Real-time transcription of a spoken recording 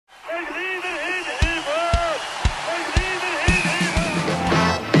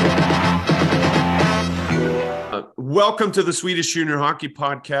Welcome to the Swedish Jr Hockey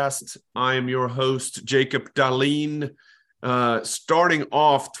Podcast. I am your host, Jacob Dahlin. Starting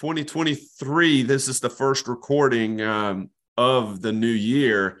off 2023, this is the first recording of the new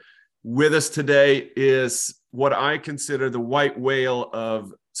year. With us today is what I consider the white whale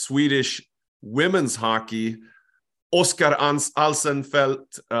of Swedish women's hockey, Oscar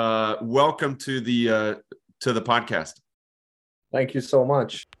Alsenfelt. Welcome to the podcast. Thank you so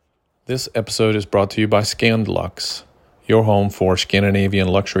much. This episode is brought to you by Scandlux, your home for Scandinavian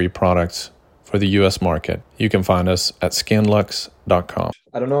luxury products for the U.S. market. You can find us at scandlux.com.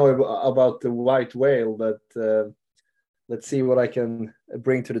 I don't know about the white whale, but let's see what I can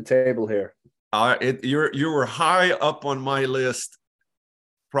bring to the table here. You were high up on my list,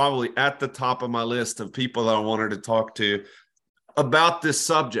 probably at the top of my list of people that I wanted to talk to about this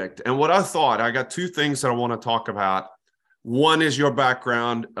subject. And what I got two things that I want to talk about. One is your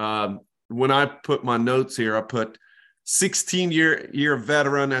background. When I put my notes here, I put 16-year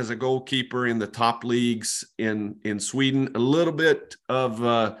veteran as a goalkeeper in the top leagues in Sweden. A little bit of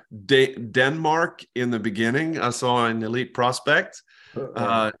Denmark in the beginning. I saw an elite prospect.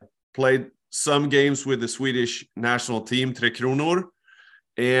 Played some games with the Swedish national team, Tre Kronor,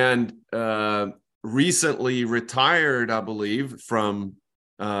 and recently retired, I believe, from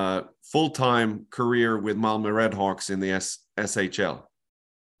full-time career with Malmo Redhawks in the SHL.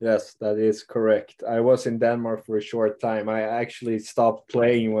 Yes, that is correct. I was in Denmark for a short time. I actually stopped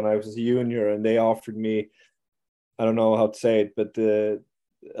playing when I was a junior, and they offered me, I don't know how to say it, but a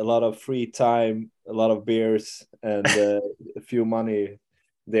lot of free time, a lot of beers, and a few money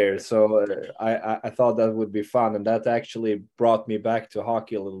there. So I thought that would be fun, and that actually brought me back to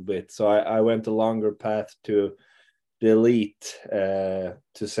hockey a little bit. So I went a longer path to the elite,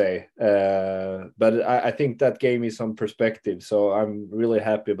 to say, but I think that gave me some perspective, so I'm really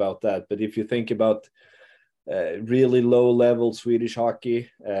happy about that. But if you think about really low level Swedish hockey,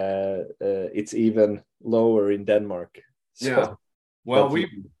 it's even lower in Denmark. So, yeah, well,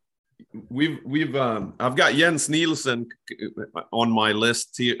 we've I've got Jens Nielsen on my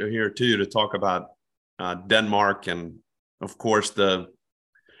list here too to talk about Denmark and of course the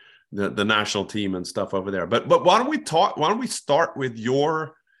national team and stuff over there. But why don't we start with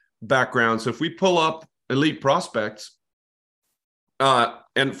your background? So if we pull up elite prospects,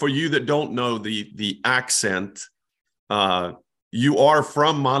 and for you that don't know the accent, you are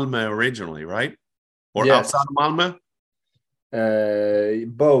from Malmo originally, right? Or yes. Outside of Malmo?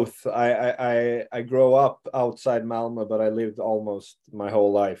 Both. I grew up outside Malmo, but I lived almost my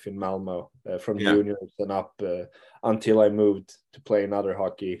whole life in Malmo, from juniors and up until I moved to play in other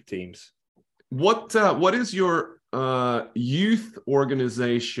hockey teams. What is your youth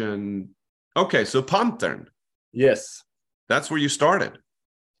organization? Okay, so Pantern. Yes, that's where you started.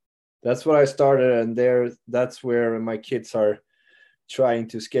 That's where I started, and that's where my kids are trying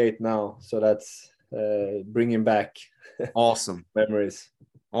to skate now. So that's bringing back awesome memories.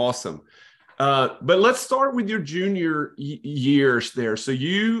 Awesome. But let's start with your junior years there. So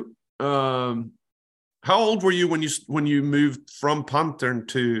you how old were you when you moved from Pantern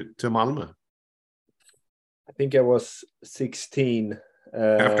to Malmo? I think I was 16.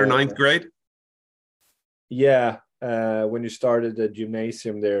 After ninth grade? Yeah, when you started the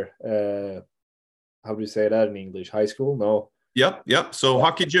gymnasium there. How do you say that in English? High school? No. Yep. So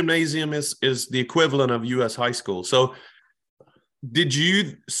hockey gymnasium is the equivalent of U.S. high school. So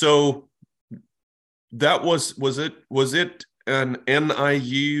that was it an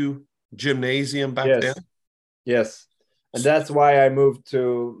NIU gymnasium back then? Yes. And that's why I moved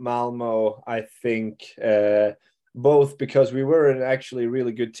to Malmo, I think, both because we were an actually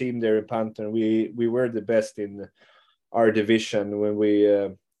really good team there in Pantern. We were the best in our division when we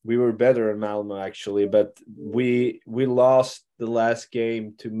were better in Malmo, actually, but we lost the last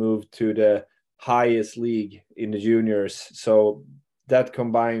game to move to the highest league in the juniors. So that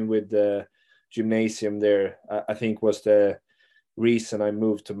combined with the gymnasium there, I think was the reason I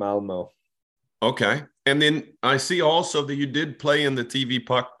moved to Malmo. Okay. And then I see also that you did play in the TV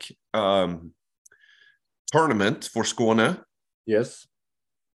Puck tournament for Skåne. Yes.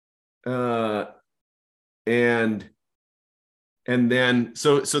 And then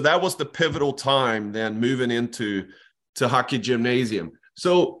so that was the pivotal time then moving into hockey gymnasium.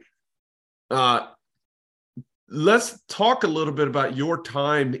 So let's talk a little bit about your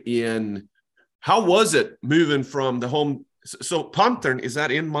time in, how was it moving from the home? So Pantern, is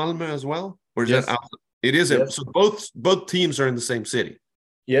that in Malmö as well? Or is that out? It is. Yes. So both teams are in the same city.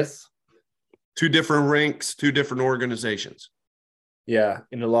 Yes. Two different ranks, two different organizations. Yeah,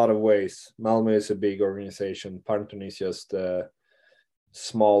 in a lot of ways. Malmö is a big organization. Pantern is just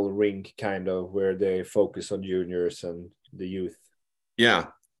small rink kind of where they focus on juniors and the youth. Yeah.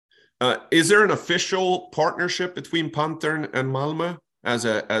 Is there an official partnership between Pantern and Malmo as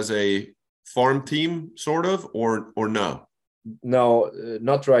a farm team, sort of, or no? No,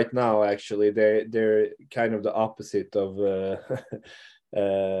 not right now. Actually, they're kind of the opposite of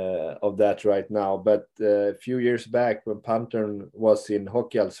of that right now. But a few years back, when Pantern was in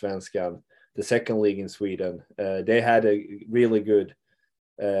Hockey Allsvenskan, the second league in Sweden, they had a really good.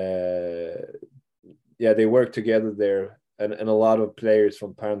 They worked together there, and a lot of players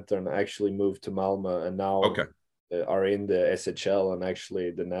from Pantern actually moved to Malmo, and now are in the SHL and actually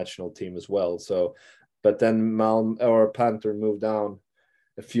the national team as well. So. But then Panther moved down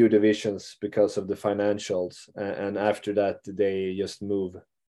a few divisions because of the financials, and after that they just moved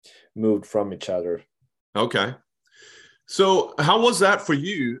from each other. Okay. So how was that for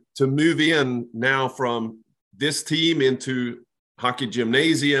you to move in now from this team into Hockey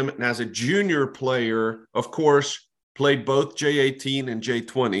Gymnasium, and as a junior player, of course, played both J18 and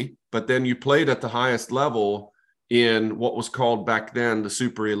J20, but then you played at the highest level in what was called back then the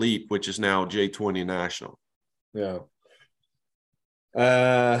Super Elite, which is now J20 National. Yeah.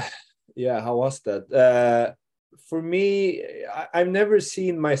 How was that? For me, I've never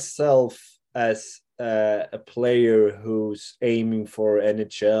seen myself as a player who's aiming for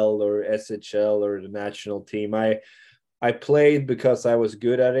NHL or SHL or the national team. I played because I was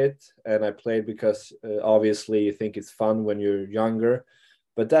good at it, and I played because obviously you think it's fun when you're younger.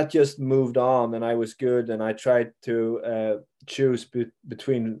 But that just moved on, and I was good, and I tried to choose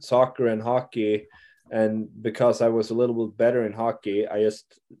between soccer and hockey, and because I was a little bit better in hockey, I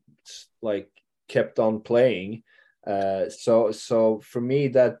just kept on playing. So for me,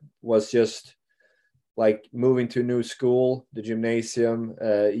 that was just like moving to a new school, the gymnasium.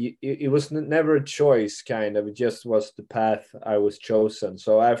 It was never a choice, kind of. It just was the path I was chosen.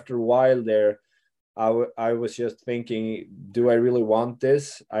 So after a while there, I was just thinking, do I really want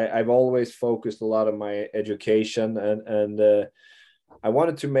this? I've always focused a lot on my education, and I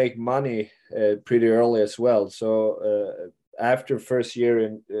wanted to make money pretty early as well. So after first year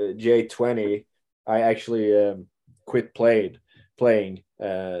in J20, I actually quit playing.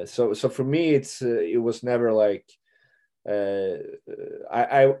 So for me, it was never like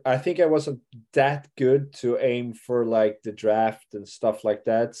I think I wasn't that good to aim for like the draft and stuff like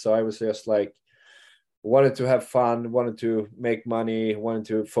that. So I was just like, wanted to have fun, wanted to make money, wanted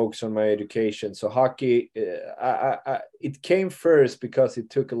to focus on my education. So hockey, it came first because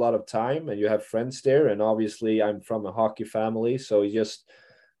it took a lot of time, and you have friends there. And obviously, I'm from a hockey family, so it's just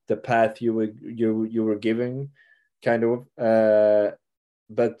the path you were given, kind of.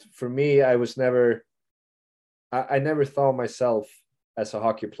 But for me, I never thought myself as a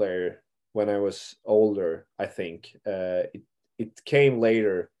hockey player when I was older. I think it came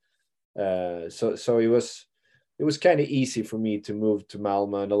later. So it was kind of easy for me to move to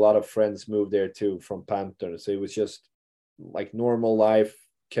Malmo, and a lot of friends moved there too from Panther. So it was just like normal life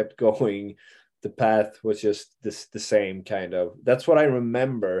kept going. The path was just the same kind of. That's what I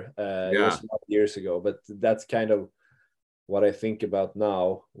remember. It was a lot of years ago, but that's kind of what I think about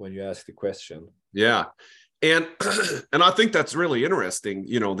now when you ask the question. Yeah. And I think that's really interesting.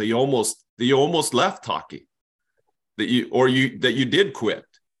 You know, they almost left hockey, that you did quit.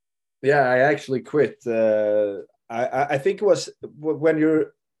 Yeah, I actually quit. I think it was when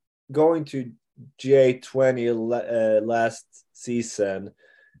you're going to J20 last season.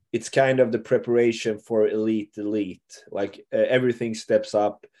 It's kind of the preparation for elite. Like everything steps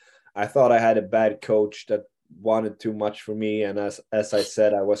up. I thought I had a bad coach that wanted too much for me, and as I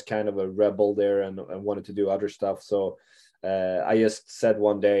said, I was kind of a rebel there and wanted to do other stuff. So I just said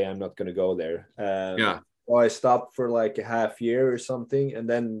one day I'm not going to go there. So I stopped for like a half year or something, and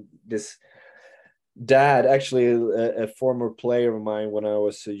then this dad, actually a former player of mine when I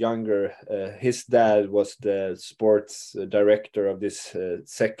was younger, his dad was the sports director of this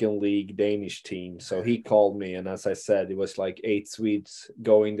second league Danish team. So he called me, and as I said, it was like 8 Swedes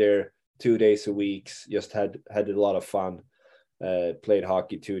going there 2 days a week, just had a lot of fun, played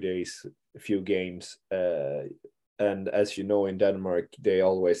hockey 2 days, a few games, and as you know, in Denmark they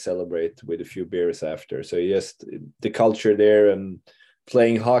always celebrate with a few beers after. So just the culture there and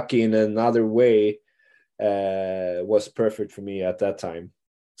playing hockey in another way was perfect for me at that time.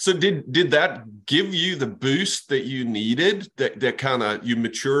 So did that give you the boost that you needed, that kind of, you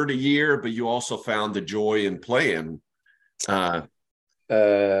matured a year, but you also found the joy in playing? I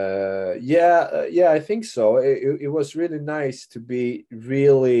think so. It was really nice to be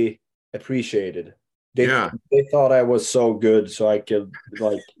really appreciated. They thought I was so good, so I could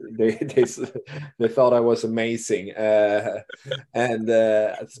like they thought I was amazing, and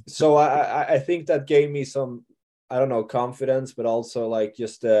so I think that gave me some, I don't know, confidence, but also like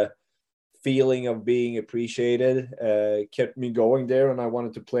just a feeling of being appreciated, kept me going there, and I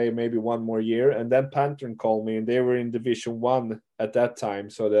wanted to play maybe one more year. And then Pantern called me, and they were in Division 1 at that time,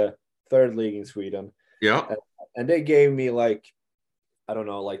 so the third league in Sweden. Yeah, and they gave me like, I don't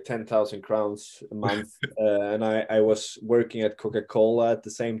know, like 10,000 crowns a month. And I was working at Coca-Cola at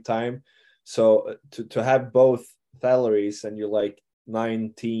the same time. So to have both salaries, and you're like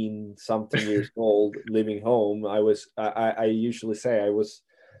 19 something years old living home, I usually say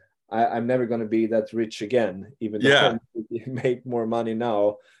I'm never going to be that rich again, even though I make more money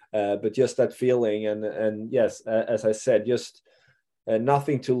now. But just that feeling. And yes, as I said, just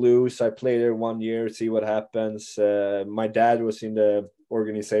nothing to lose. I play there 1 year, see what happens. My dad was in the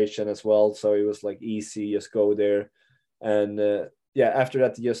organization as well, so it was like easy, just go there. And after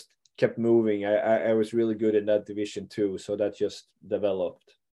that, just kept moving. I was really good in that division too, so that just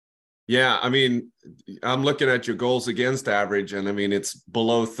developed. Yeah, I mean, I'm looking at your goals against average, and I mean, it's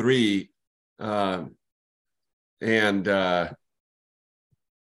below 3. And there's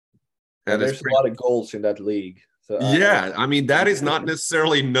a lot of goals in that league. So I mean, that is not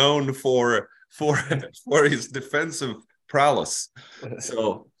necessarily known for his defensive prowess.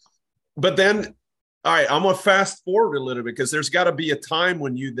 So, but then, all right, I'm gonna fast forward a little bit, because there's got to be a time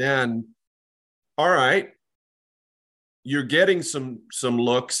when you then, all right, you're getting some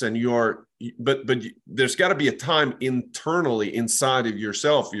looks, and but there's got to be a time internally inside of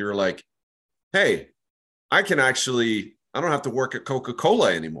yourself, you're like, hey, I don't have to work at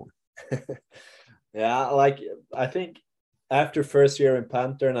Coca-Cola anymore. Yeah, like I think after first year in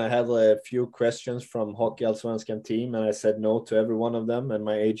Pantern, I had a few questions from Hockey Alsenfelt team, and I said no to every one of them. And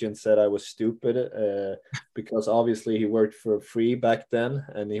my agent said I was stupid, because obviously he worked for free back then,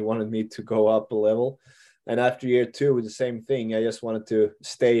 and he wanted me to go up a level. And after year 2, the same thing. I just wanted to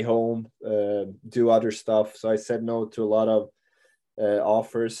stay home, do other stuff. So I said no to a lot of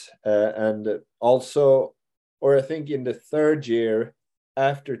offers, and also, or I think in the third year,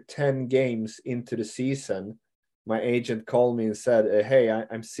 after 10 games into the season, my agent called me and said, hey,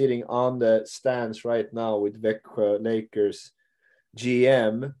 I'm sitting on the stands right now with Vaxjo Lakers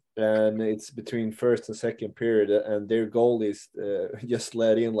GM, and it's between first and second period, and their goalies just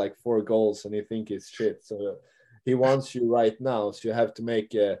let in like 4 goals, and he think it's shit. So he wants you right now, so you have to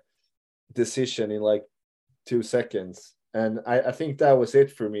make a decision in like 2 seconds. And I think that was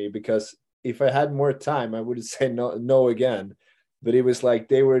it for me, because if I had more time, I would say no again. But it was like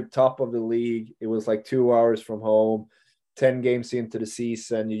they were top of the league. It was like 2 hours from home, 10 games into the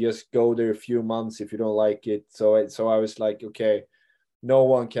season. You just go there a few months if you don't like it. So I was like, okay, no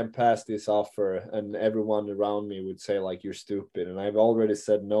one can pass this offer. And everyone around me would say like, you're stupid. And I've already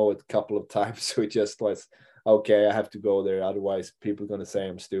said no a couple of times. So it just was, okay, I have to go there. Otherwise, people are going to say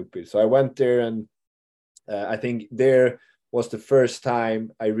I'm stupid. So I went there, and I think there was the first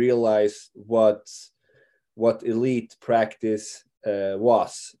time I realized what elite practice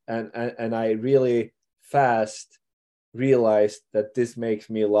was, and I really fast realized that this makes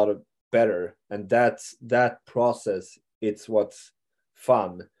me a lot of better, and that process, it's what's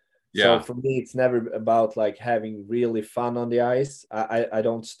fun. So for me, it's never about like having really fun on the ice. I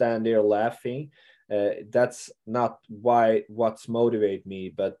don't stand there laughing. That's not what's motivate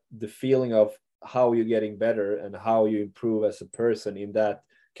me, but the feeling of how you're getting better and how you improve as a person in that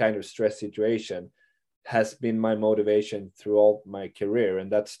kind of stress situation has been my motivation throughout my career.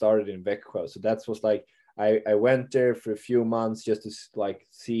 And that started in Vaxjo. So that was like, I went there for a few months just to like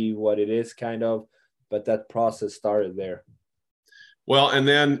see what it is kind of, but that process started there. Well, and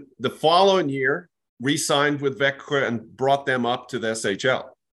then the following year, re-signed with Vaxjo and brought them up to the SHL.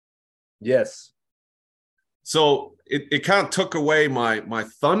 Yes. So it kind of took away my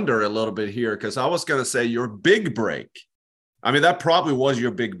thunder a little bit here, because I was going to say your big break. I mean, that probably was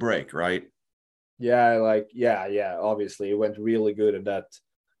your big break, right? Yeah, obviously it went really good in that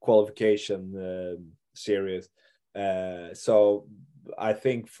qualification series. So I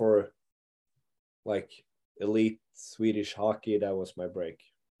think for like elite Swedish hockey, that was my break.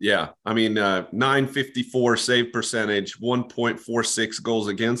 Yeah, I mean, 954 save percentage, 1.46 goals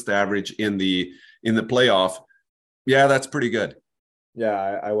against average in the playoff. Yeah, that's pretty good.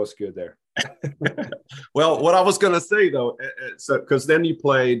 Yeah, I was good there. Well, what I was going to say though, so because then you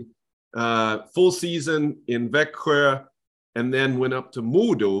played full season in Vaxjo, and then went up to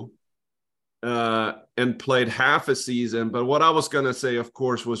Modo and played half a season. But what I was going to say, of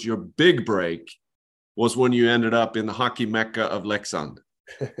course, was your big break was when you ended up in the hockey mecca of Leksand.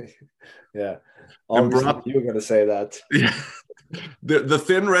 Yeah. And Obviously, you're going to say that. Yeah. The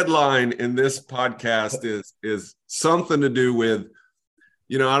thin red line in this podcast is something to do with,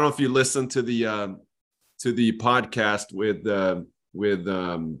 I don't know if you listen to the podcast with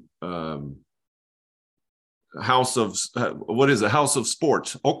House of what is it? House of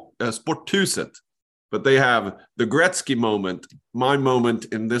Sports, Sporthuset. But they have the Gretzky moment. My moment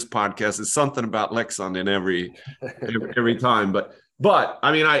in this podcast is something about Leksand in every time. But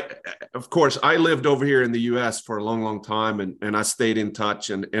I mean, of course, I lived over here in the U.S. for a long, long time, and I stayed in touch.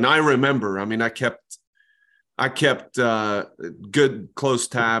 And I remember, I mean, I kept good close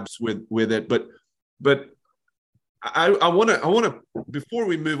tabs with it. But I want to before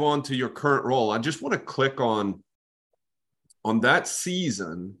we move on to your current role, I just want to click on that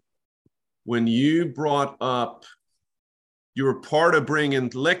season when you brought up, you were part of bringing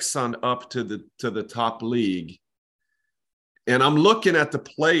Leksand up to the top league. And I'm looking at the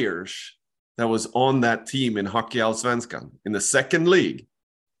players that was on that team in Hockey Alsenfelt in the second league.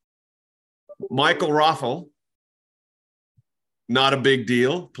 Michael Raffel, not a big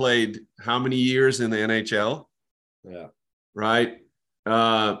deal, played how many years in the NHL? Yeah. Right.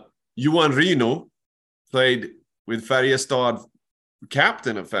 Johan Rino played with Färjestad,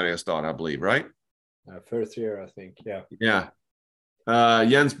 captain of Färjestad, I believe, right? First year, I think. Yeah. Yeah.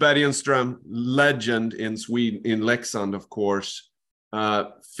 Jens Bergenström, legend in Sweden, in Leksand, of course.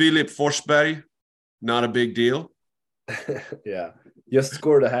 Philip Forsberg, not a big deal. Yeah. Just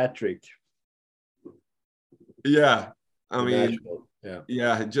scored a hat trick. Yeah. I mean,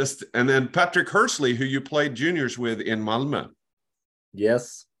 yeah. And then Patrick Hursley, who you played juniors with in Malmo.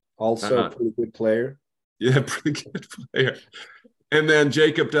 Yes. Also a pretty good player. Yeah, pretty good player. And then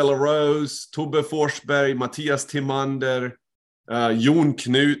Jacob Delarose, Tobbe Forsberg, Mattias Timander, Jon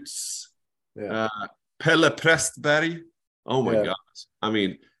Knuts, Pelle Prestberg. Oh my gosh. I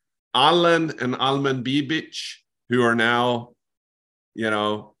mean, Allen and Almen Bibic, who are now,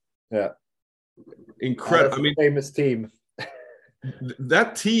 incredible. I mean, famous team.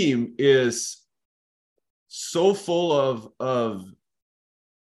 That team is so full of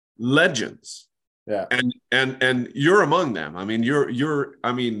legends. Yeah. And you're among them. I mean,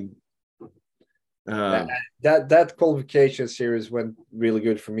 that qualification series went really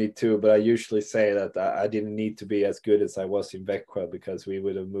good for me too, but I usually say that I didn't need to be as good as I was in Vaxjo because we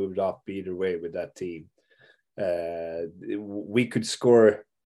would have moved up either way with that team. We could score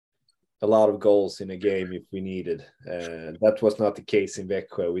a lot of goals in a game if we needed. That was not the case in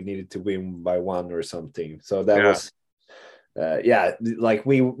Vaxjo. We needed to win by 1 or something. So that was like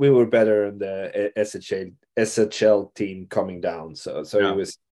we were better in the SHL team coming down. So it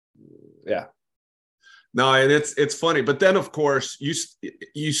was No, and it's funny, but then of course you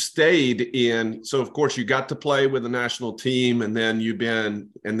stayed in. So of course you got to play with the national team, and then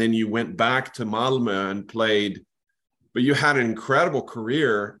you went back to Malmo and played. But you had an incredible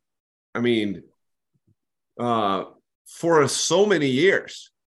career. I mean, for so many years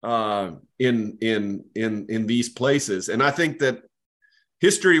in these places, and I think that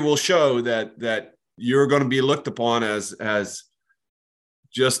history will show that you're going to be looked upon as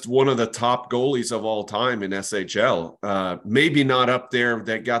just one of the top goalies of all time in SHL. Maybe not up there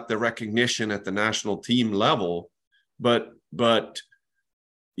that got the recognition at the national team level, but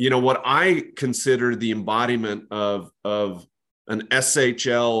what I consider the embodiment of an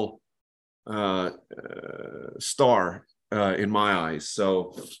SHL star in my eyes.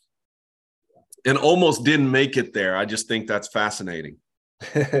 So, and almost didn't make it there. I just think that's fascinating.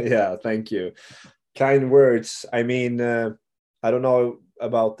 Yeah, thank you. Kind words. I mean, I don't know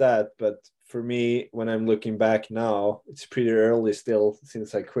about that, but for me, when I'm looking back now, it's pretty early still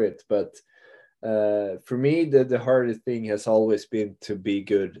since I quit, but for me, the hardest thing has always been to be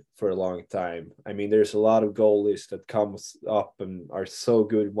good for a long time. I mean, there's a lot of goalies that comes up and are so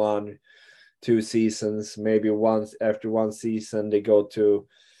good 1-2 seasons, maybe once after one season they go to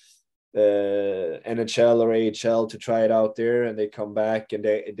NHL or AHL to try it out there, and they come back and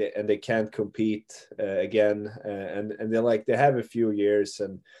they can't compete again, and they have a few years,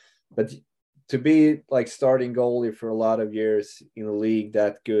 but to be like starting goalie for a lot of years in a league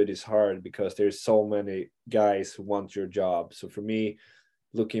that good is hard because there's so many guys who want your job. So for me,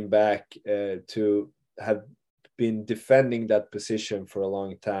 looking back, to have been defending that position for a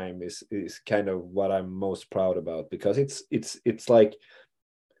long time is kind of what I'm most proud about, because it's like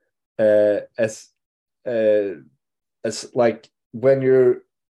as like when you're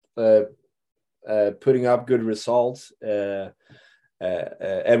putting up good results,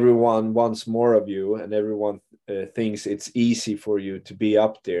 everyone wants more of you, and everyone thinks it's easy for you to be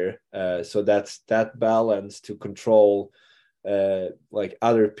up there. So that's that balance to control like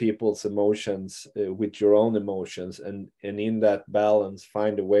other people's emotions with your own emotions, and in that balance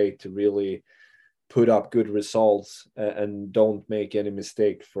find a way to really put up good results and don't make any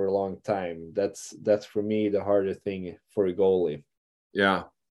mistake for a long time. That's for me the harder thing for a goalie. Yeah,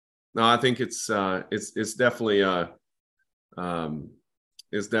 no, I think it's definitely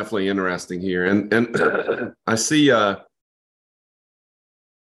it's definitely interesting here, and I see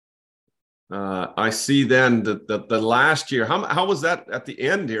I see then the last year. How was that at the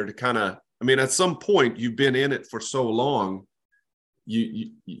end here to kind of? I mean, at some point you've been in it for so long,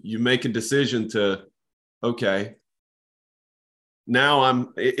 you make a decision to, okay, now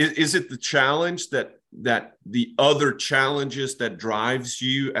is it the challenge that the other challenges that drives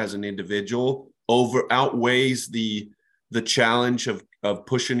you as an individual outweighs the challenge of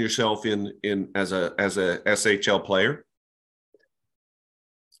pushing yourself in as a SHL player?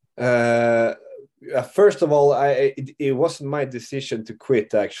 First of all, it wasn't my decision to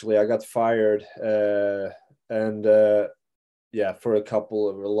quit. Actually, I got fired, and yeah, for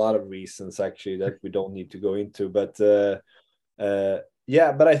a lot of reasons actually that we don't need to go into. But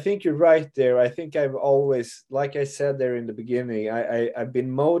yeah, but I think you're right there. I think I've always, like I said there in the beginning, I've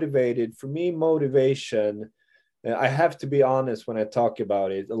been motivated. For me, motivation. I have to be honest when I talk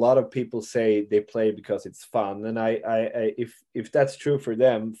about it. A lot of people say they play because it's fun, and if that's true for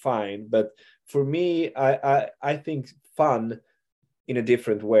them, fine. But for me, I think fun in a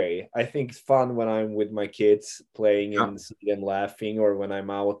different way. I think it's fun when I'm with my kids playing and see them laughing, or when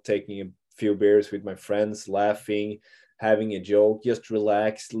I'm out taking a few beers with my friends, laughing, having a joke, just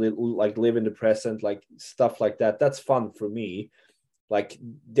relax, like live in the present, like stuff like that. That's fun for me. Like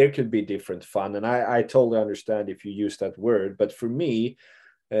there could be different fun, and I totally understand if you use that word, but for me,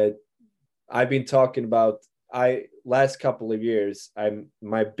 I've been talking about last couple of years,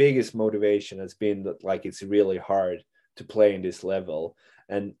 my biggest motivation has been that, like, it's really hard to play in this level,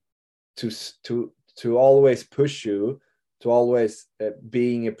 and to always push you to always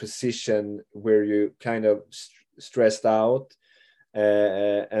being a position where you kind of stressed out,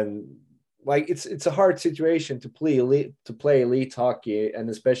 and like it's a hard situation to play elite hockey, and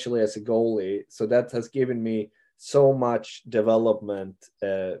especially as a goalie. So that has given me so much development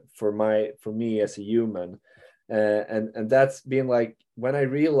for me as a human, and that's been like, when I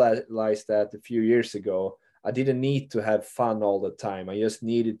realized that a few years ago, I didn't need to have fun all the time. I just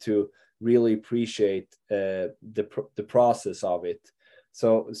needed to really appreciate the process of it.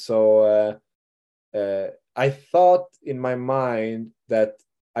 So I thought in my mind that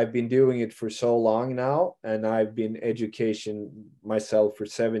I've been doing it for so long now, and I've been educating myself for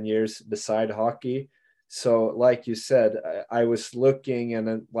 7 years beside hockey. So like you said, I was looking and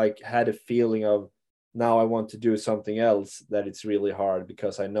then like had a feeling of, now I want to do something else, that it's really hard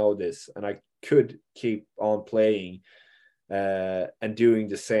because I know this and I could keep on playing and doing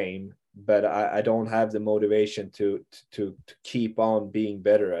the same, but I don't have the motivation to keep on being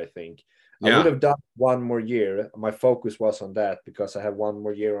better, I think. I would have done one more year. My focus was on that because I have one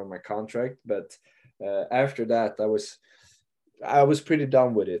more year on my contract. But after that, I was pretty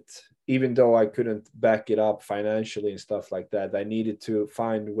done with it. Even though I couldn't back it up financially and stuff like that, I needed to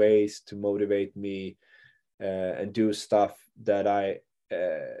find ways to motivate me and do stuff that I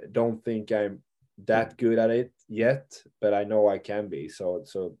don't think I'm that good at it yet, but I know I can be. So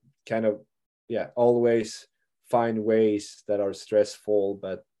kind of, yeah, always find ways that are stressful,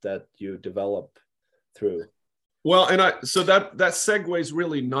 but that you develop through. Well, and so that segues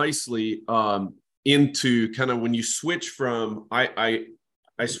really nicely into kind of when you switch from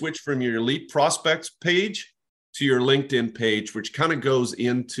I switched from your elite prospects page to your LinkedIn page, which kind of goes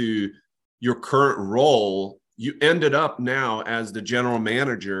into your current role. You ended up now as the general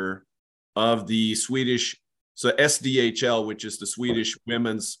manager of the Swedish, so SDHL, which is the Swedish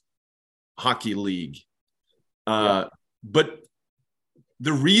Women's Hockey League. But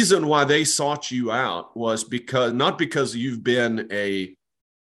the reason why they sought you out was not because you've been a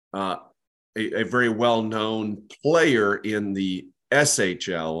very well-known player in the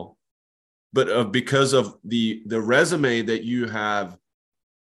SHL, but because of the resume that you have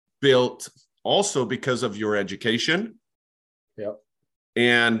built, also because of your education,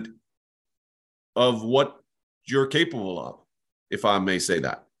 and of what you're capable of, if I may say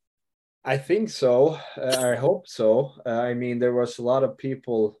that. I think so. I hope so. I mean, there was a lot of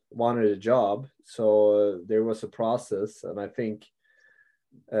people wanted a job, so there was a process, and I think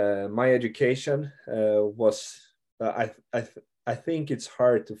my education was. I think it's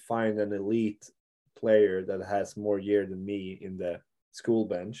hard to find an elite player that has more year than me in the school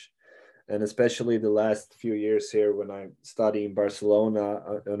bench, and especially the last few years here when I study in Barcelona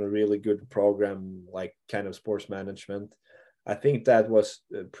on a really good program, like kind of sports management. I think that was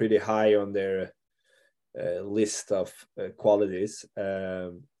pretty high on their list of qualities.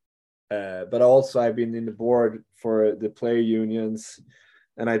 But also I've been in the board for the player unions,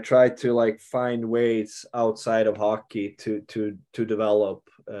 and I try to like find ways outside of hockey to develop.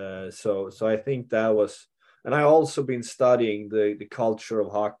 So I think that was, and I also been studying the culture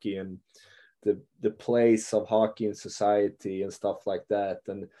of hockey and the place of hockey in society and stuff like that.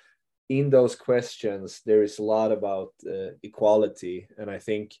 And in those questions, there is a lot about equality, and I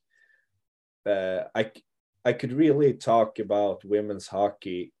think I could really talk about women's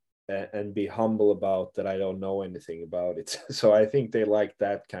hockey and be humble about that I don't know anything about it. So I think they like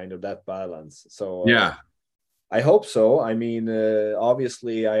that kind of that balance. So Yeah. I hope so. I mean,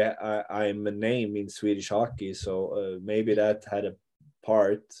 obviously I'm a name in Swedish hockey, so maybe that had a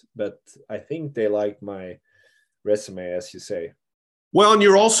part, but I think they like my resume, as you say. Well, and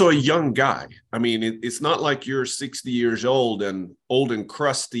you're also a young guy. I mean, it's not like you're 60 years old and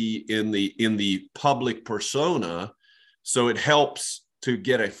crusty in the public persona. So it helps to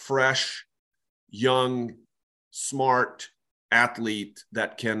get a fresh, young, smart athlete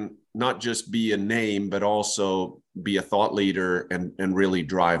that can not just be a name, but also be a thought leader and really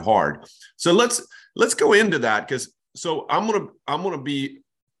drive hard. So let's go into that, because so I'm gonna be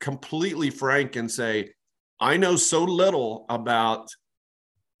completely frank and say I know so little about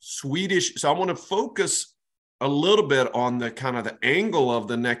Swedish. So I want to focus a little bit on the kind of the angle of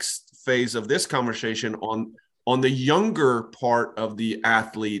the next phase of this conversation on the younger part of the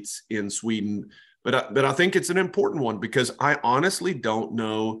athletes in Sweden. But I think it's an important one because I honestly don't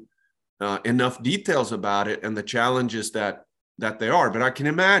know enough details about it and the challenges that they are. But I can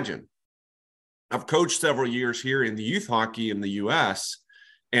imagine. I've coached several years here in the youth hockey in the U.S.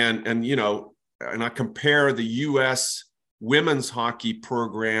 and I compare the U.S. women's hockey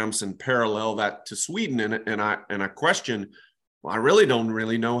programs and parallel that to Sweden, and I question. Well, I really don't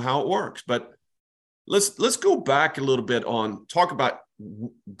know how it works, but let's go back a little bit on talk about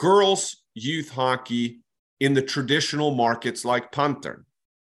girls youth hockey in the traditional markets like Pantern.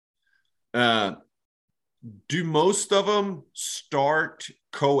 Do most of them start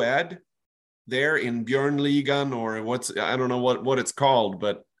co-ed there in Björnligan, or I don't know what it's called,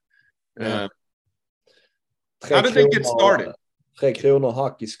 but how did they get started? Tre Kronor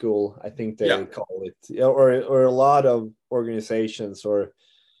Hockey School, I think they call it, or a lot of organizations or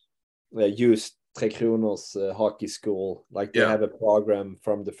use Tre Kronor's hockey school. Like they have a program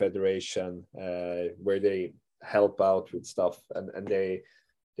from the federation where they help out with stuff and they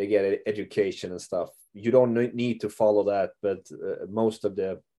get education and stuff. You don't need to follow that, but most of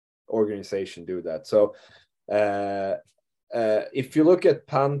the organization do that. So if you look at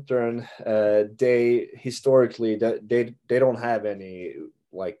Pantern, they historically they don't have any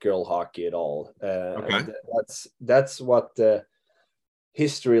like girl hockey at all. Okay. That's what the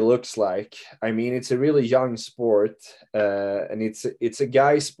history looks like. I mean, it's a really young sport, and it's a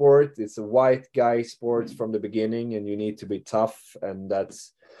guy sport. It's a white guy sport from the beginning, and you need to be tough. And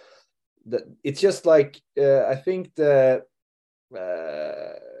that's that. It's just like I think the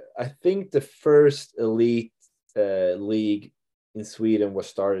first elite league in Sweden was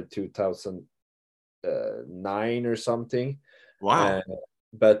started 2009 or something. Wow.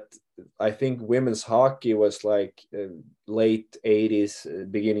 But I think women's hockey was like late 80s,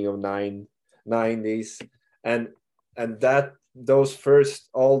 beginning of 90s, and that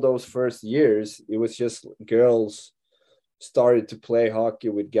all those first years, it was just girls started to play hockey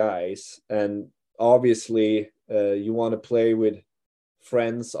with guys, and obviously you want to play with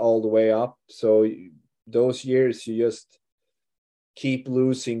friends all the way up. So those years you just keep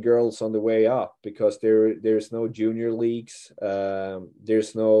losing girls on the way up because there's no junior leagues,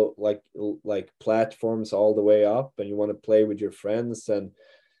 there's no like platforms all the way up, and you want to play with your friends, and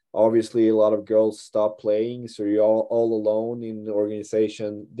obviously a lot of girls stop playing, so you're all alone in the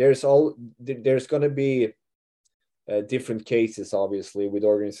organization. There's going to be different cases, obviously, with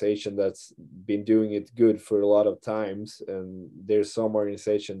organization that's been doing it good for a lot of times, and there's some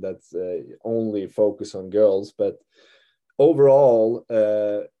organization that's only focus on girls, but overall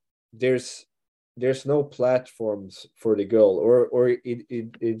there's no platforms for the girl, or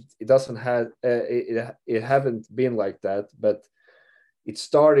it doesn't have it haven't been like that, but it's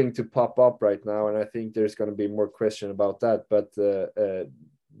starting to pop up right now, and I think there's going to be more question about that. But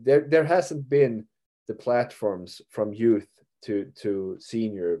there hasn't been the platforms from youth to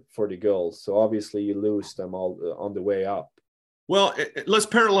senior for the girls, so obviously you lose them all on the way up. Well, let's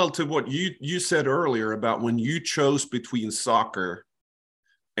parallel to what you said earlier about when you chose between soccer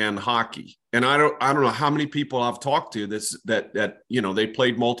and hockey. And I don't know how many people I've talked to that they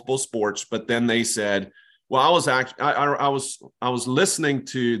played multiple sports, but then they said, Well, I was listening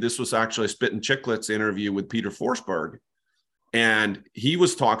to, this was actually Spit and Chicklets interview with Peter Forsberg, and he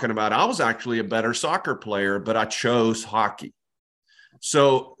was talking about, I was actually a better soccer player, but I chose hockey.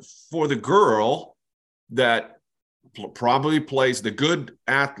 So for the girl that probably plays, the good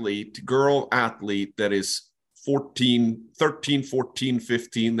athlete, girl athlete that is 13, 14,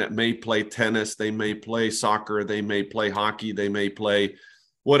 15, that may play tennis, they may play soccer, they may play hockey, they may play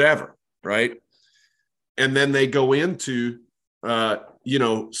whatever, right? And then they go into,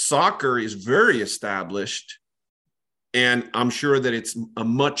 soccer is very established. And I'm sure that it's a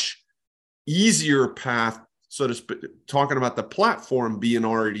much easier path, so to speak, talking about the platform being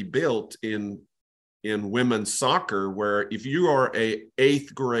already built in women's soccer, where if you are a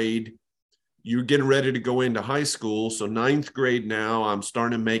 8th grade, you're getting ready to go into high school. So 9th grade now, I'm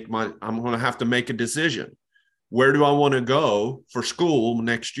going to have to make a decision. Where do I want to go for school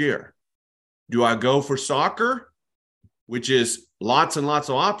next year? Do I go for soccer, which is lots and lots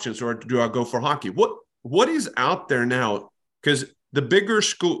of options, or do I go for hockey? What is out there now? Because the bigger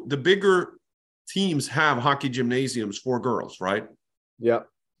teams have hockey gymnasiums for girls, right? Yeah.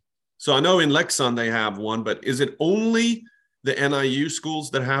 So I know in Leksand they have one, but is it only the NIU schools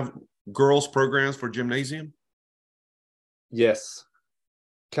that have girls programs for gymnasium? Yes,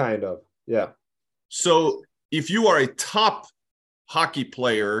 kind of. Yeah. So if you are a top hockey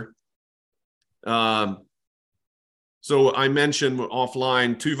player, so I mentioned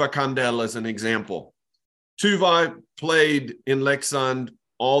offline Tuva Kandel as an example. Tuva played in Leksand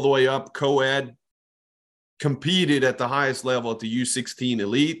all the way up, co-ed, competed at the highest level at the U16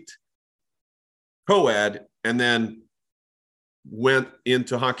 elite, co-ed, and then went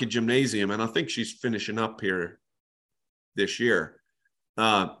into hockey gymnasium. And I think she's finishing up here this year.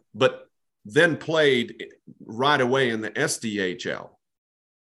 But then played right away in the SDHL.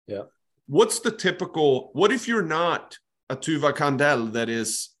 Yeah. What if you're not a Tuva Kandel that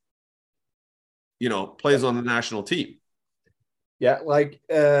is, plays on the national team? Yeah,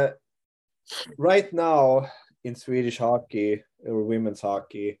 right now in Swedish hockey or women's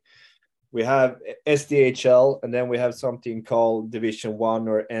hockey, we have SDHL, and then we have something called Division 1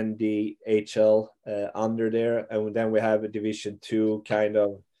 or NDHL under there. And then we have a Division 2 kind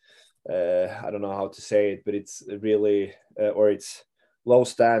of, I don't know how to say it, but it's really, or it's low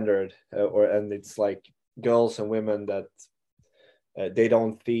standard, and it's like girls and women that they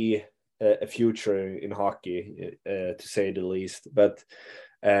don't see a future in hockey, to say the least. But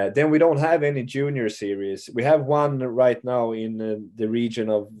then we don't have any junior series. We have one right now in the region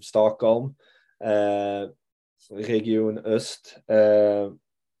of Stockholm, Region Öst.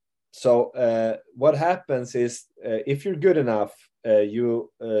 So what happens is, if you're good enough,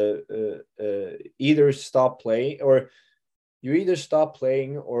 you either stop playing,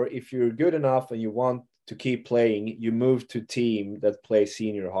 or if you're good enough and you want to keep playing, you move to team that plays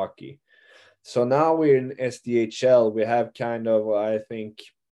senior hockey. So now we're in SDHL. We have kind of, I think,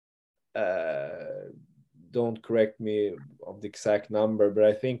 don't correct me of the exact number, but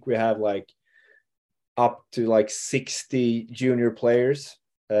I think we have up to 60 junior players.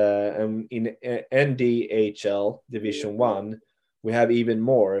 And in NDHL Division 1, we have even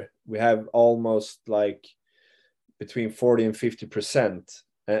more. We have almost between 40 and 50%.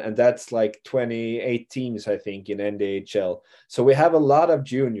 And that's 28 teams, I think, in NDHL. So we have a lot of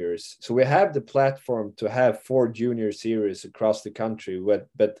juniors. So we have the platform to have 4 junior series across the country.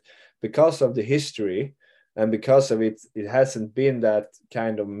 But because of the history and because of it hasn't been that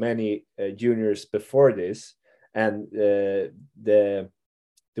kind of many juniors before this. And the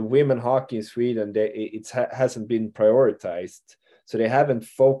women hockey in Sweden, it hasn't been prioritized. So they haven't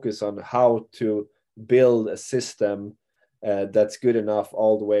focused on how to build a system that's good enough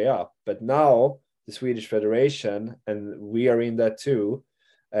all the way up. But now the Swedish Federation, and we are in that too,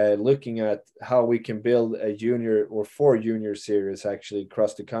 looking at how we can build a junior or 4 junior series actually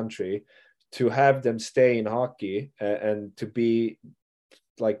across the country to have them stay in hockey and to be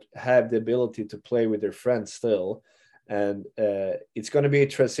have the ability to play with their friends still. And it's going to be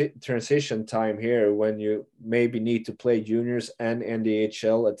a transition time here when you maybe need to play juniors and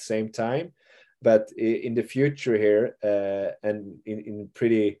NDHL at the same time. But in the future here, and in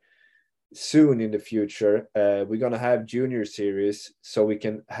pretty soon in the future, we're going to have junior series so we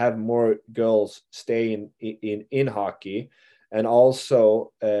can have more girls stay in hockey, and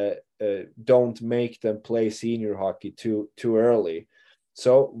also don't make them play senior hockey too early.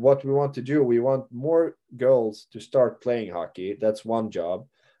 So what we want to do, we want more girls to start playing hockey. That's one job.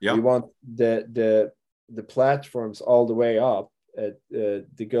 Yeah. We want the platforms all the way up.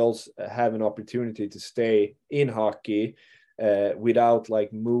 The girls have an opportunity to stay in hockey without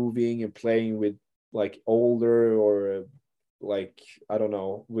moving and playing with like older or like, I don't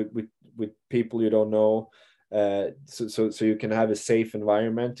know, with people you don't know, so you can have a safe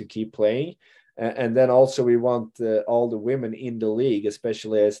environment to keep playing. And then also we want all the women in the league,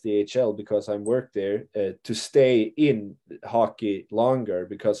 especially SDHL, because I work there, to stay in hockey longer,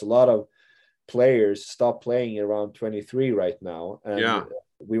 because a lot of players stop playing around 23 right now. And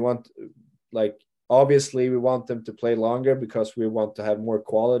we want, like, obviously we want them to play longer because we want to have more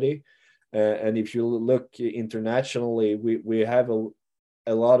quality. And if you look internationally, we have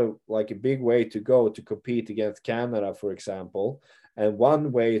a lot of, like, a big way to go to compete against Canada, for example. And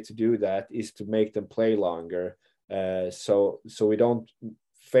one way to do that is to make them play longer. So we don't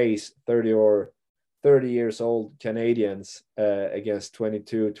face 30 years old Canadians against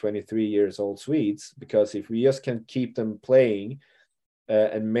 22, 23 years old Swedes. Because if we just can keep them playing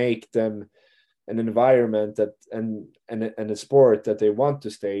and make them an environment that and a sport that they want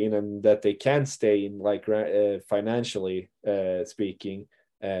to stay in and that they can stay in, like financially speaking,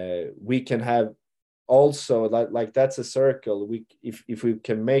 we can have also, like that's a circle. If we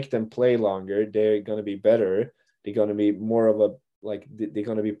can make them play longer, they're going to be better. They're going to be more of a, like, they're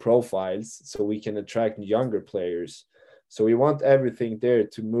going to be profiles, so we can attract younger players. So we want everything there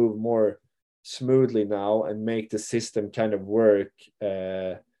to move more smoothly now and make the system kind of work.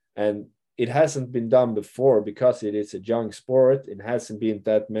 And it hasn't been done before because it is a young sport. It hasn't been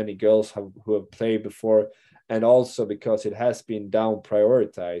that many girls who have played before, and also because it has been down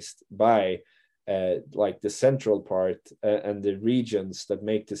prioritized by like the central part and the regions that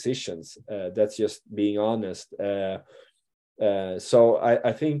make decisions. That's just being honest. So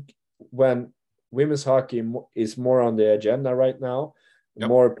I think when women's hockey is more on the agenda right now,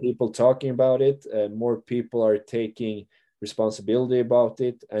 more people talking about it, more people are taking responsibility about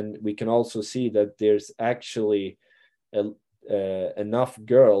it, and we can also see that there's actually enough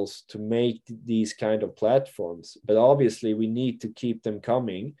girls to make these kind of platforms. But obviously we need to keep them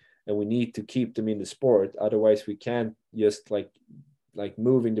coming, and we need to keep them in the sport. Otherwise we can't just like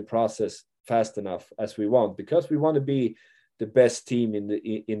move in the process fast enough as we want, because we want to be the best team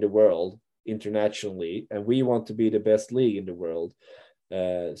in the world internationally, and we want to be the best league in the world.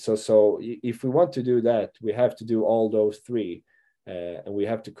 So if we want to do that, we have to do all those three, and we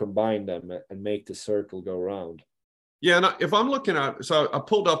have to combine them and make the circle go around. Yeah, and if I'm looking at, so I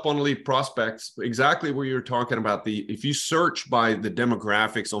pulled up on Elite Prospects exactly where you're talking about if you search by the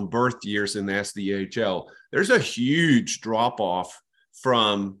demographics on birth years in the SDHL, there's a huge drop off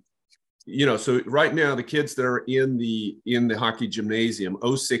from, so right now the kids that are in the hockey gymnasium,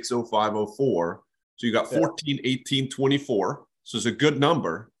 06, 05, 04, so you got 14, 18, 24. So it's a good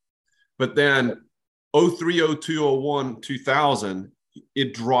number. But then 03, 02, 01, 2000,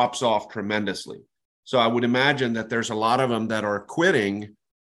 it drops off tremendously. So I would imagine that there's a lot of them that are quitting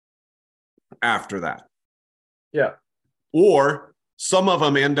after that. Yeah. Or some of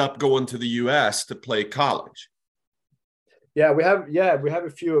them end up going to the US to play college. Yeah, we have a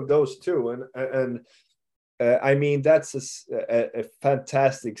few of those too. And I mean, that's a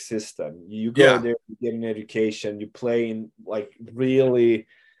fantastic system. You go there, you get an education, you play in like really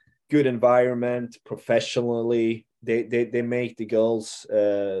good environment professionally. They make the girls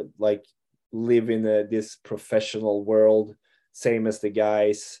like live in this professional world, same as the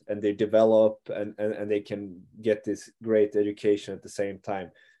guys, and they develop and they can get this great education at the same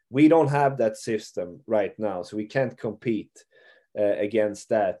time. We don't have that system right now, so we can't compete against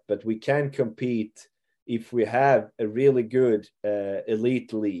that, but we can compete if we have a really good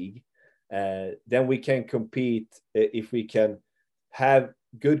elite league. Then we can compete if we can have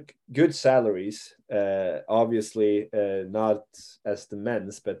good salaries, obviously not as the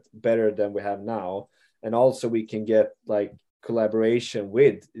men's, but better than we have now. And also we can get like collaboration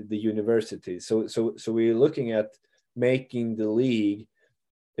with the university. So we're looking at making the league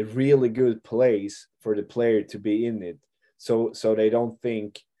a really good place for the player to be in it. So they don't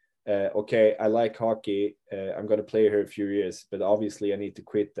think, okay, I like hockey, I'm going to play here a few years, but obviously I need to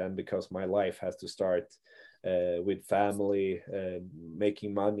quit then because my life has to start with family,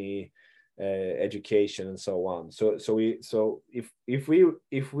 making money, education, and so on. So if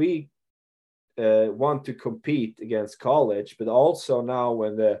we want to compete against college, but also now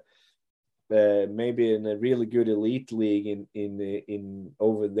when the maybe in a really good elite league in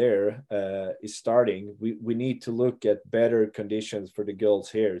over there is starting, we need to look at better conditions for the girls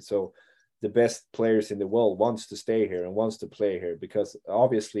here. So the best players in the world wants to stay here and wants to play here, because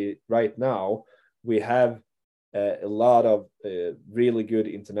obviously right now we have a lot of really good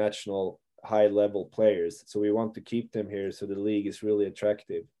international high level players. So we want to keep them here so the league is really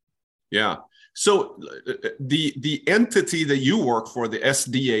attractive. Yeah. So the entity that you work for, the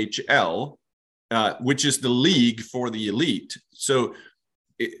SDHL, which is the league for the elite. So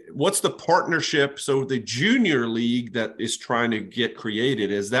what's the partnership? So the junior league that is trying to get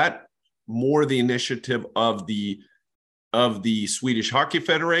created, is that more the initiative of the Swedish Hockey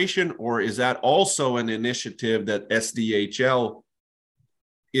Federation, or is that also an initiative that SDHL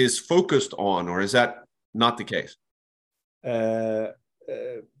is focused on, or is that not the case?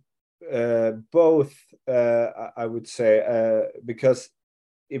 Both, I would say, because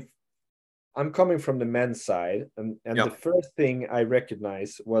if I'm coming from the men's side, and Yep. the first thing I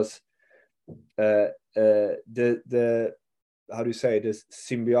recognized was the how do you say this,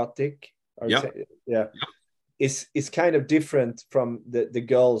 symbiotic? Yep. Yeah. Yep. Is kind of different from the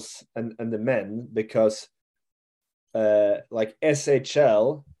girls and the men, because like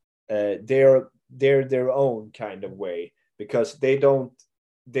SHL, they're their own kind of way, because they don't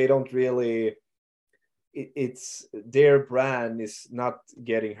really, it's their brand is not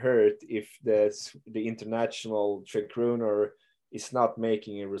getting hurt if the international Trekroner is not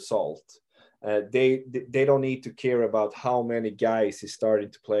making a result. They don't need to care about how many guys is starting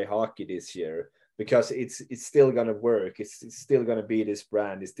to play hockey this year, because it's still going to work. It's still going to be this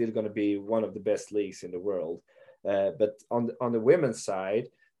brand. It's still going to be one of the best leagues in the world. But on the women's side,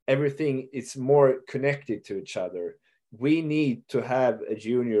 everything is more connected to each other. We need to have a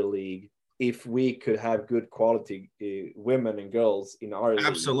junior league if we could have good quality women and girls in our league.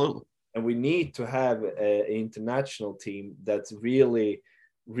 Absolutely. And we need to have an international team that's really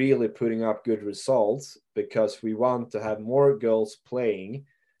putting up good results, because we want to have more girls playing,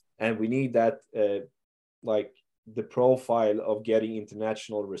 and we need that like the profile of getting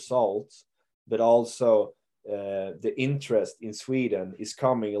international results, but also the interest in Sweden is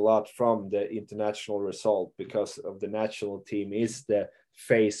coming a lot from the international result, because of the national team is the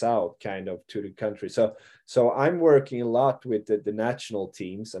phase out kind of to the country. So I'm working a lot with the national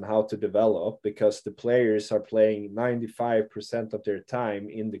teams and how to develop, because the players are playing 95% of their time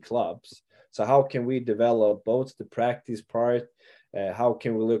in the clubs. So how can we develop both the practice part? How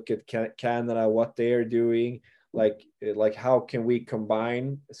can we look at Canada, what they are doing? Like how can we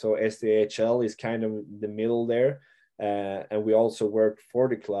combine? So SDHL is kind of the middle there, and we also work for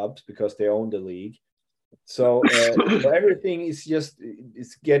the clubs because they own the league. So everything is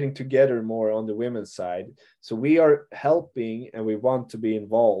it's getting together more on the women's side. So we are helping, and we want to be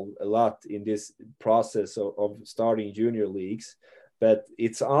involved a lot in this process of starting junior leagues, but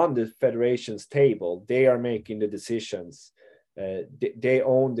it's on the federation's table. They are making the decisions. They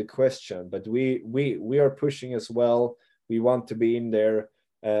own the question, but we are pushing as well. We want to be in there,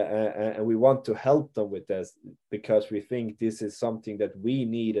 and we want to help them with this, because we think this is something that we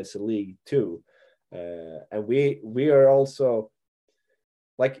need as a league too. And we are also,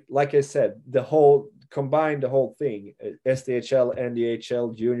 like I said, the whole thing, SDHL,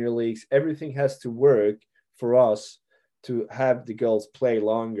 NDHL, junior leagues, everything has to work for us to have the girls play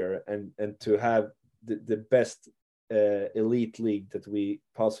longer and to have the best elite league that we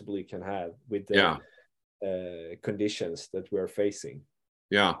possibly can have with the conditions that we're facing.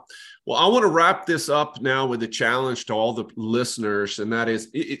 Yeah. Well, I want to wrap this up now with a challenge to all the listeners. And that is,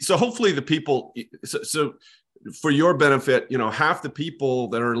 so hopefully the people, so for your benefit, half the people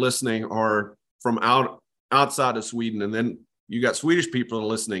that are listening are from outside of Sweden. And then you got Swedish people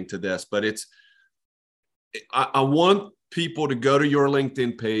listening to this, but I want people to go to your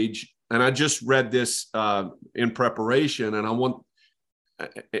LinkedIn page. And I just read this in preparation. And I want,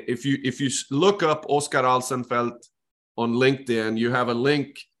 if you look up Oscar Alsenfelt on LinkedIn, you have a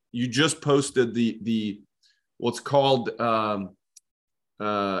link. You just posted the what's called Den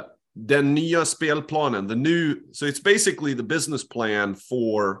nya spelplanen, so it's basically the business plan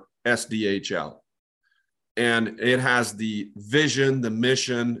for SDHL. And it has the vision, the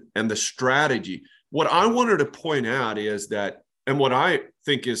mission, and the strategy. What I wanted to point out is that, and what I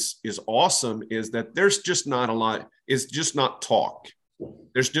think is awesome, is that there's just not a lot, it's just not talk.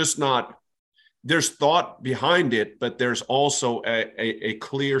 There's thought behind it, but there's also a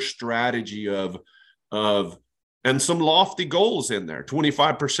clear strategy of and some lofty goals in there.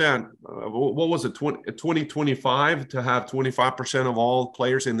 25%. What was it? 2025 to have 25% of all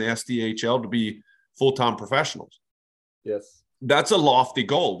players in the SDHL to be full-time professionals. Yes, that's a lofty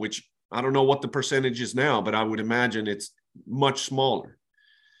goal. Which I don't know what the percentage is now, but I would imagine it's much smaller.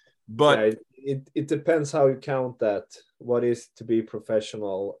 But it depends how you count that. What is to be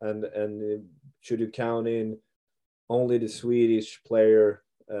professional, and should you count in only the Swedish player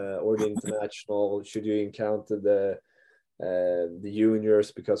or the international? Should you encounter the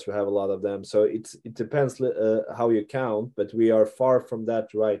juniors, because we have a lot of them? So it depends how you count, but we are far from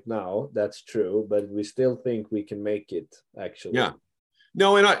that right now. That's true, but we still think we can make it, actually. Yeah.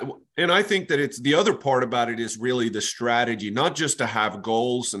 No, and I think that it's the other part about it is really the strategy, not just to have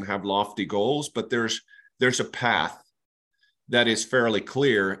goals and have lofty goals, but there's a path that is fairly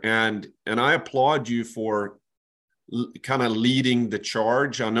clear. And I applaud you for kind of leading the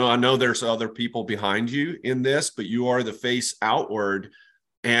charge. I know there's other people behind you in this, but you are the face outward.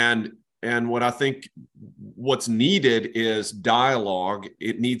 And what I think what's needed is dialogue.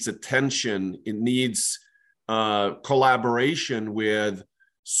 It needs attention. It needs collaboration with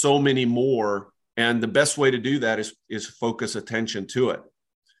so many more. And the best way to do that is focus attention to it,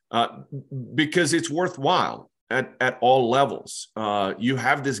 because it's worthwhile at all levels. You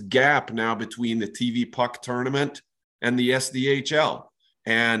have this gap now between the TV puck tournament and the SDHL.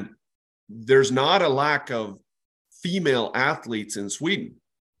 And there's not a lack of female athletes in Sweden.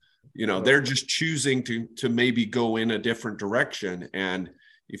 They're just choosing to maybe go in a different direction. And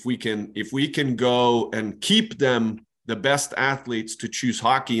if we can go and keep them, the best athletes, to choose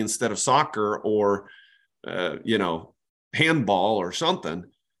hockey instead of soccer or, handball or something,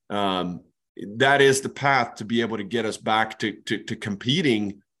 that is the path to be able to get us back to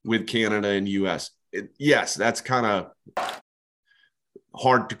competing with Canada and US. Yes, that's kind of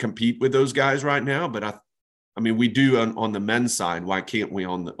hard to compete with those guys right now, but I mean, we do on the men's side. Why can't we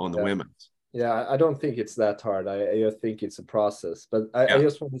on the women's? Yeah, I don't think it's that hard. I think it's a process. But I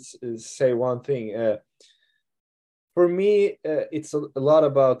just want to say one thing. For me, it's a lot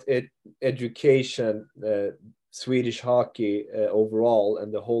about education, Swedish hockey overall,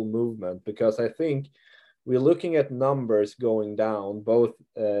 and the whole movement, because I think we're looking at numbers going down, both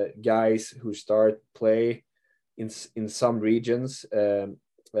guys who start play in some regions,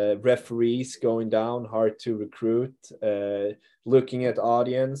 referees going down, hard to recruit, looking at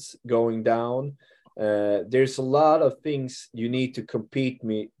audience going down. There's a lot of things you need to compete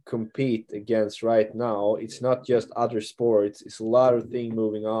against right now. It's not just other sports. It's a lot of things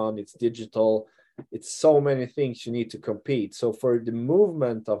moving on. It's digital. It's so many things you need to compete. So for the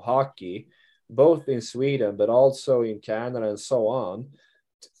movement of hockey, both in Sweden, but also in Canada and so on,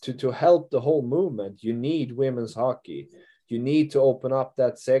 to help the whole movement, you need women's hockey. You need to open up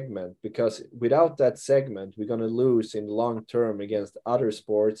that segment, because without that segment, we're going to lose in the long term against other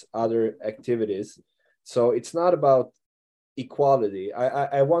sports, other activities. So it's not about equality.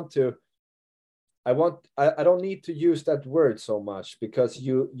 I don't need to use that word so much, because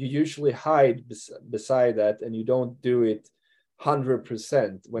you usually hide beside that, and you don't do it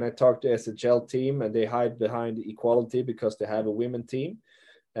 100%. When I talk to SHL team and they hide behind equality because they have a women team,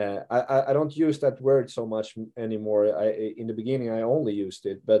 I don't use that word so much anymore. In the beginning, I only used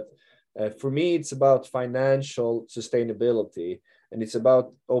it, but for me, it's about financial sustainability, and it's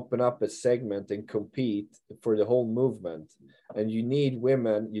about open up a segment and compete for the whole movement. And you need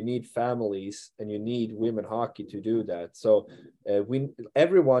women, you need families, and you need women hockey to do that. So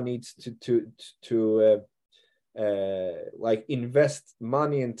everyone needs to like invest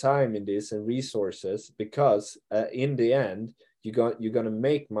money and time in this and resources, because in the end, you're going to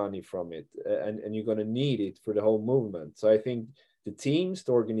make money from it, and you're going to need it for the whole movement. So I think the teams,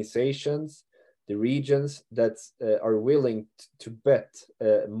 the organizations, the regions that are willing to bet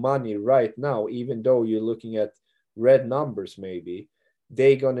money right now, even though you're looking at red numbers, maybe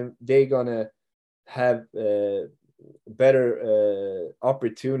they're gonna have better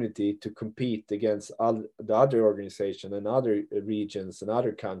opportunity to compete against the other organization and other regions and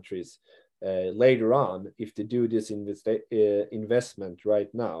other countries later on, if they do this investment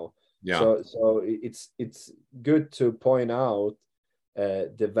right now. So it's good to point out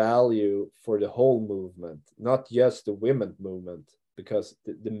the value for the whole movement, not just the women movement, because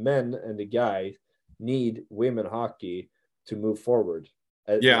the men and the guys need women hockey to move forward.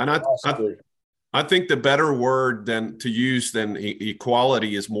 I think the better word than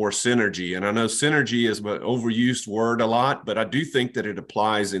equality is more synergy. And I know synergy is an overused word a lot, but I do think that it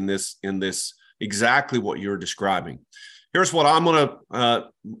applies in this exactly what you're describing. Here's what I'm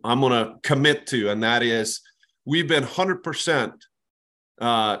gonna commit to, and that is we've been 100%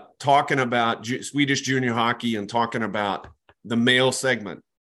 talking about Swedish junior hockey and talking about the male segment.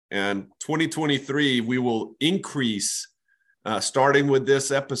 And 2023, we will increase, starting with this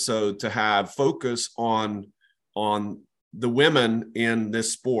episode, to have focus on the women in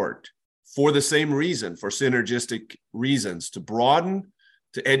this sport for the same reason, for synergistic reasons, to broaden,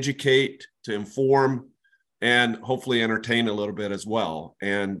 to educate, to inform, and hopefully entertain a little bit as well.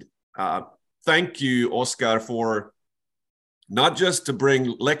 And thank you, Oscar, for not just to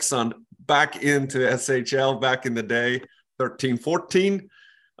bring Leksand back into SHL back in the day, 13-14,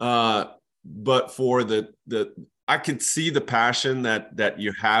 but for I could see the passion that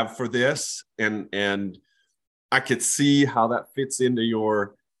you have for this, and I could see how that fits into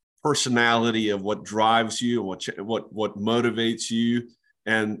your personality of what drives you and what motivates you,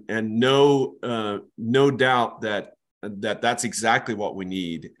 and no doubt that's exactly what we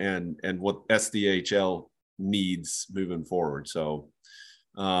need and what SDHL needs moving forward. So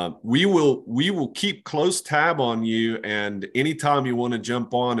we will keep close tab on you, and anytime you want to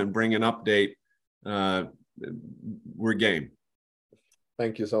jump on and bring an update, we're game.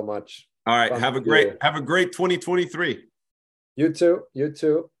 Thank you so much. All right. Have a great 2023. You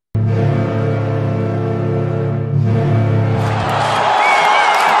too.